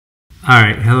All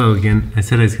right, hello again. I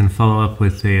said I was going to follow up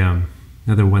with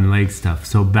another one leg stuff.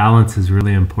 So balance is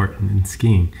really important in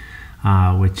skiing,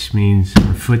 which means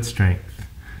for foot strength.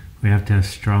 We have to have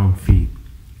strong feet.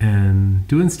 And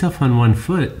doing stuff on one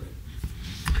foot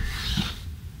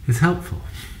is helpful.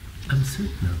 I'm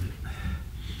certain of it.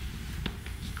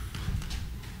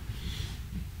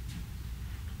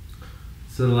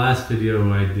 So the last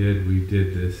video I did, we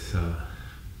did this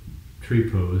tree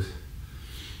pose.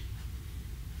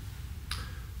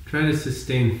 Try to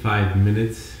sustain 5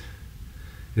 minutes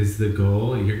is the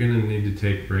goal. You're going to need to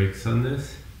take breaks on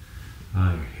this.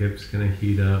 Your hip's going to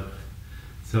heat up.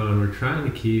 So we're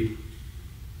trying to keep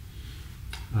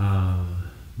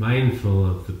mindful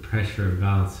of the pressure and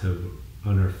balance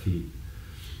on our feet.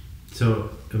 So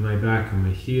am I back on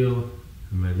my heel?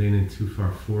 Am I leaning too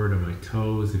far forward on my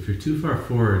toes? If you're too far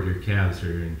forward, your calves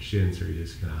and shins are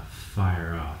just going to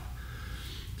fire off.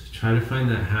 So try to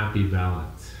find that happy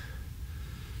balance.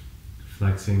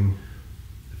 Flexing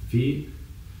the feet,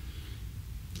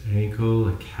 ankle,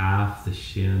 the calf, the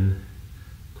shin,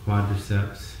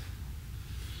 quadriceps,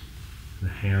 the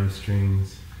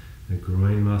hamstrings, the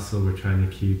groin muscle we're trying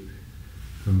to keep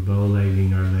from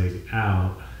bow-legging our leg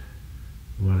out.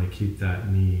 We want to keep that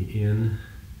knee in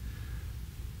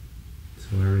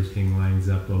so everything lines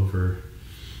up over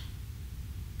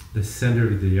the center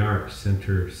of the arch,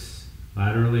 center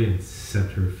laterally and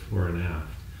center fore and aft.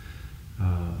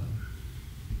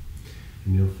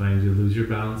 And you'll find you lose your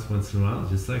balance once in a while,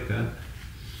 just like that.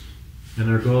 And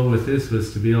our goal with this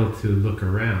was to be able to look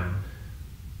around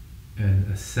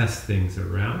and assess things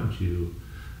around you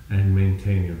and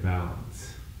maintain your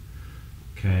balance.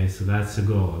 Okay, so that's the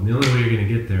goal. And the only way you're going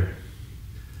to get there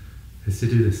is to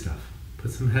do this stuff. Put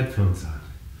some headphones on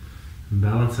and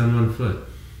balance on one foot.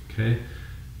 Okay,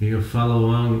 you're going to follow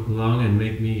along and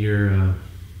make me your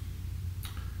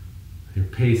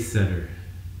pace setter.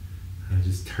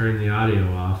 Just turn the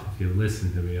audio off if you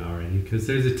listen to me already, because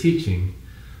there's a teaching,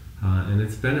 and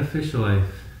it's beneficial, I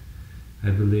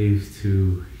believe,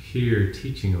 to hear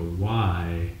teaching of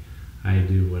why I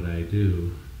do what I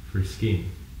do for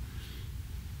skiing.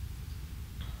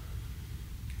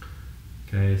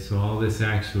 Okay, so all this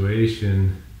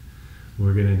actuation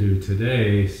we're going to do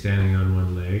today, standing on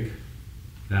one leg,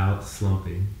 without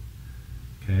slumping.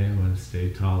 Okay, I want to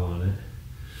stay tall on it.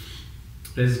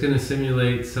 Is going to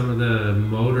simulate some of the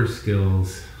motor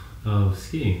skills of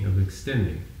skiing, of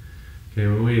extending. Okay,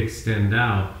 when we extend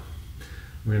out,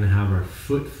 we're going to have our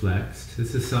foot flexed.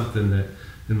 This is something that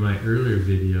in my earlier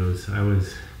videos I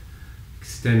was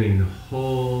extending the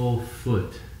whole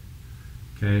foot.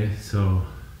 Okay, so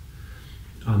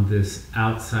on this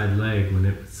outside leg, when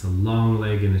it's a long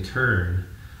leg in a turn,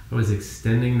 I was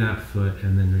extending that foot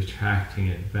and then retracting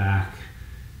it back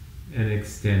and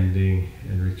extending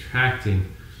and retracting.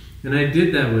 And I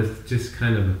did that with just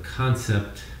kind of a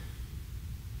concept,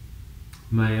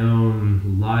 my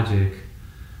own logic,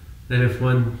 that if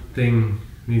one thing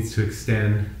needs to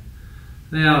extend,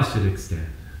 they all should extend.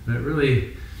 But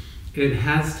really, it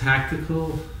has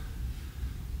tactical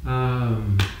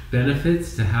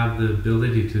benefits to have the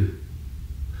ability to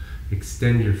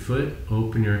extend your foot,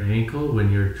 open your ankle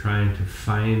when you're trying to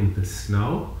find the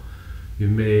snow. You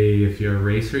may, if you're a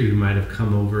racer, you might have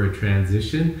come over a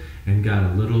transition and got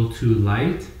a little too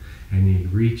light, and you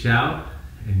reach out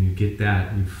and you get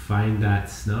that, you find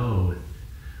that snow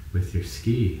with your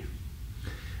ski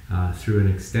through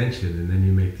an extension, and then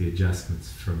you make the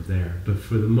adjustments from there. But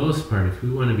for the most part, if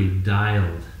we want to be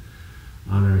dialed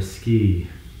on our ski,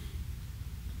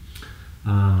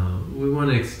 we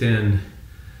want to extend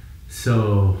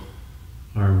so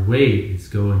our weight is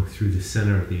going through the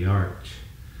center of the arch.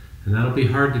 And that'll be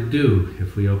hard to do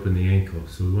if we open the ankle.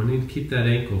 So we want to keep that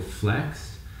ankle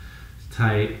flexed,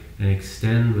 tight, and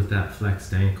extend with that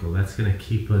flexed ankle. That's going to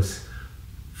keep us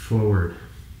forward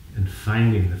and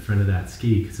finding the front of that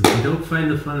ski. Because if we don't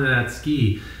find the front of that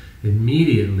ski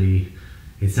immediately,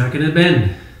 it's not going to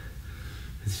bend.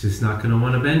 It's just not going to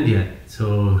want to bend yet.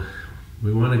 So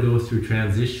we want to go through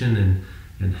transition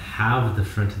and have the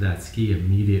front of that ski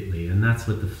immediately. And that's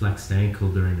what the flexed ankle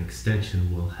during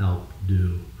extension will help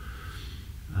do.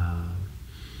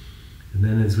 And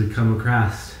then as we come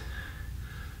across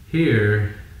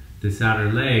here, this outer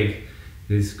leg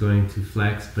is going to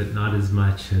flex, but not as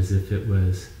much as if it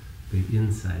was the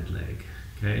inside leg.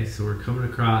 Okay, so we're coming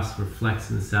across, we're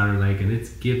flexing this outer leg, and it's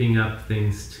giving up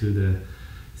things to the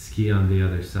ski on the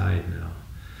other side now.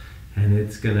 And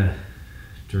it's gonna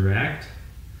direct,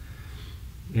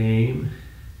 aim,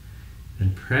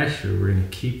 and pressure. We're gonna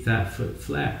keep that foot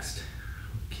flexed,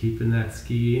 keeping that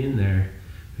ski in there.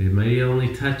 It may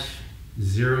only touch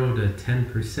 0 to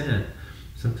 10%.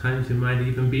 Sometimes you might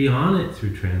even be on it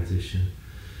through transition.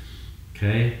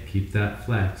 Okay, keep that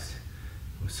flexed.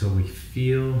 So we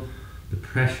feel the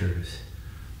pressures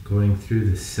going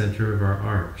through the center of our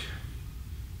arch.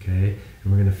 Okay,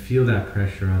 and we're going to feel that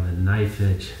pressure on the knife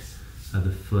edge of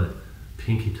the foot,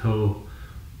 pinky toe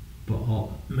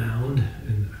ball mound,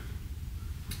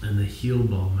 and the heel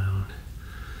ball mound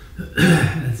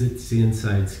as it's the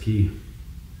inside ski.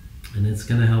 And it's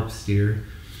going to help steer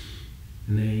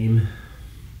and aim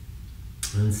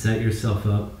and set yourself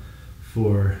up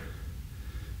for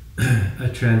a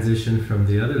transition from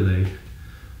the other leg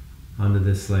onto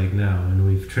this leg now. And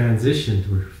we've transitioned,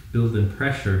 we're building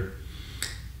pressure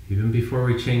even before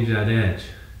we change that edge.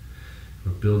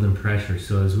 We're building pressure.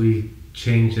 So as we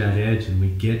change that edge and we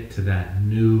get to that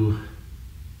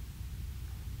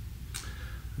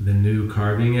the new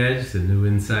carving edge, the new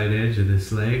inside edge of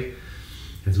this leg,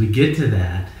 as we get to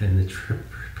that and the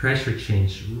pressure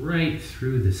changes right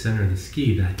through the center of the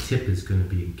ski, that tip is going to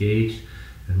be engaged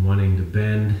and wanting to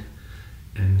bend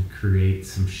and create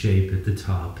some shape at the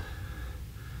top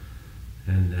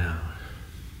and down.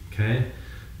 Okay,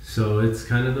 so it's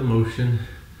kind of the motion.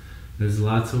 There's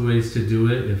lots of ways to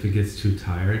do it. If it gets too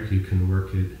tired, you can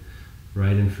work it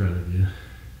right in front of you.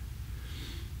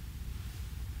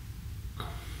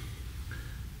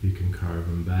 You can carve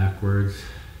them backwards.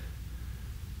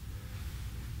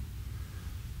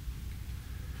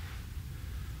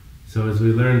 So as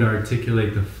we learn to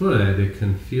articulate the foot, it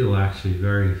can feel actually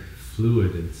very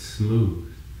fluid and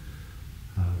smooth.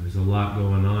 There's a lot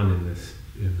going on in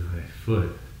my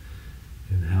foot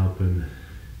in helping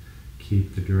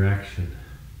keep the direction.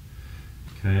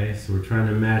 Okay, so we're trying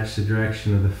to match the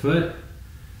direction of the foot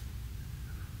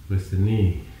with the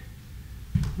knee.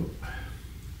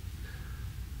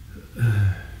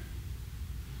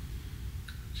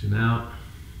 Reaching out,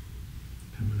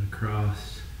 coming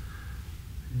across,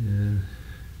 and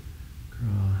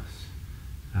cross,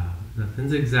 out.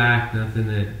 Nothing's exact, nothing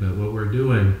that, but what we're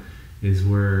doing is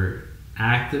we're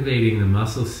activating the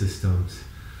muscle systems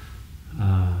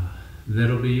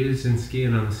that'll be used in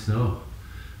skiing on the snow.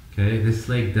 Okay, this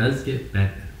leg does get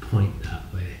bent and point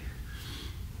that way.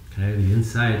 Okay, the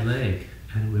inside leg,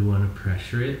 and we want to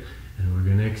pressure it, and we're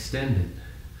going to extend it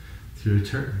through a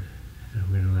turn. And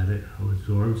we're going to let it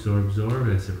absorb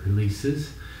as it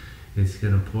releases. It's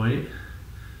going to point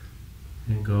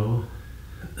and go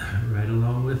right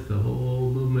along with the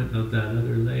whole movement of that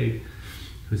other leg,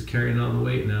 who's carrying all the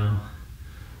weight now.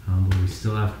 But we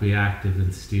still have to be active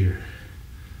and steer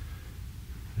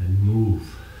and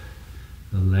move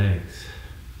the legs.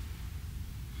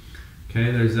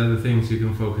 Okay, there's other things you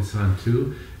can focus on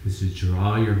too, is to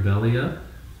draw your belly up.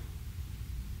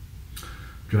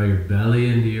 Draw your belly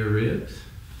into your ribs.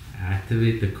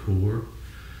 Activate the core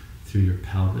through your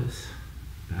pelvis,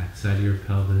 back side of your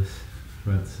pelvis,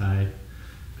 front side.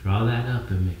 Draw that up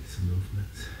and make some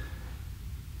movements.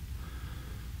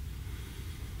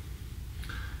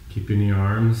 Keeping your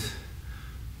arms,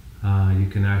 you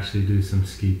can actually do some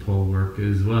ski pole work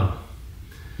as well.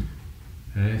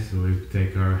 Okay, so we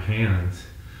take our hands.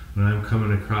 When I'm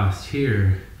coming across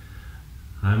here,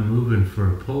 I'm moving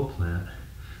for a pole plant.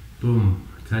 Boom,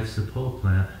 touch the pole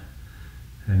plant,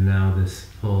 and now this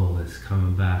pole is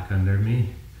coming back under me.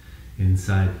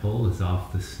 Inside pole is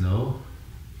off the snow.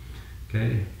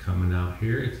 Okay, coming out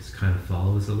here, it just kind of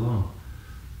follows along.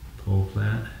 Pole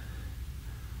plant,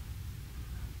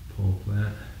 pole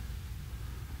plant,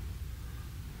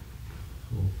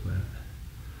 pole plant.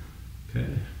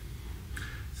 Okay,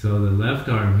 so the left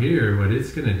arm here, what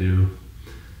it's going to do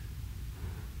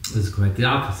is quite the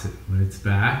opposite. When it's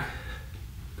back,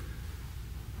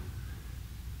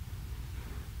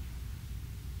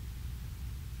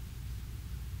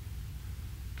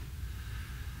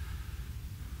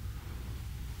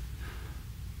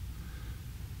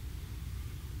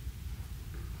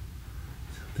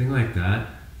 something like that.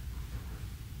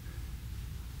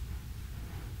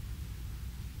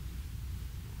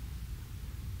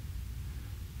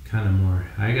 Kind of more,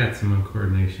 I got some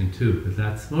uncoordination too, but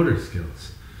that's motor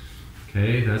skills.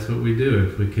 Okay, that's what we do.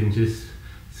 If we can just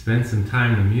spend some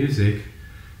time to music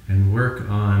and work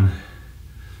on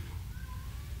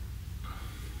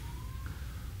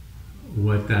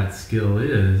what that skill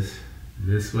is,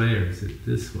 this way or is it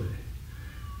this way?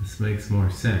 This makes more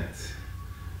sense.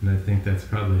 And I think that's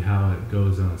probably how it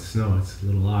goes on snow. It's a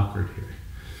little awkward here.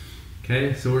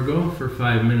 Okay, so we're going for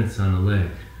 5 minutes on a leg.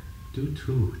 Do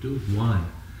 2, do 1.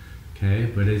 Okay,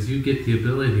 but as you get the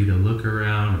ability to look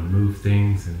around and move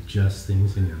things and adjust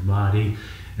things in your body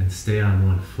and stay on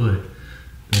one foot,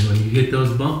 then when you hit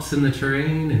those bumps in the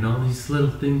terrain and all these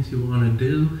little things you want to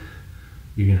do,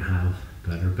 you're going to have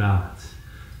better balance.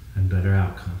 better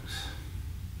outcomes.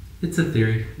 It's a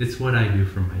theory. It's what I do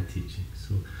for my teaching.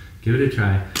 So give it a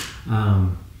try.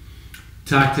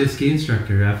 Talk to a ski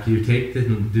instructor after you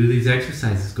do these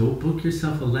exercises. Go book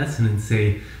yourself a lesson and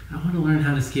say, I want to learn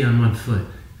how to ski on one foot.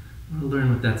 I want to learn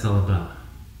what that's all about.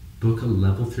 Book a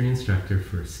level 3 instructor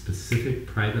for a specific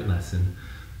private lesson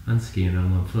on skiing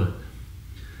on one foot.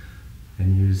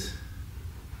 And use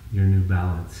your new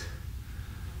balance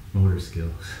motor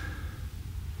skills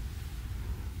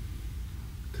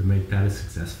to make that a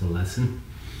successful lesson.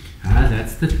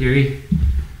 That's the theory.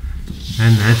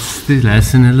 And that's the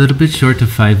lesson, a little bit short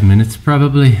of 5 minutes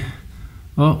probably.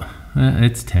 Oh,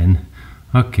 it's 10.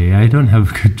 Okay, I don't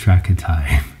have a good track of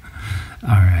time. All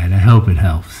right, I hope it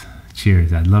helps.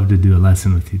 Cheers, I'd love to do a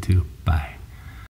lesson with you too.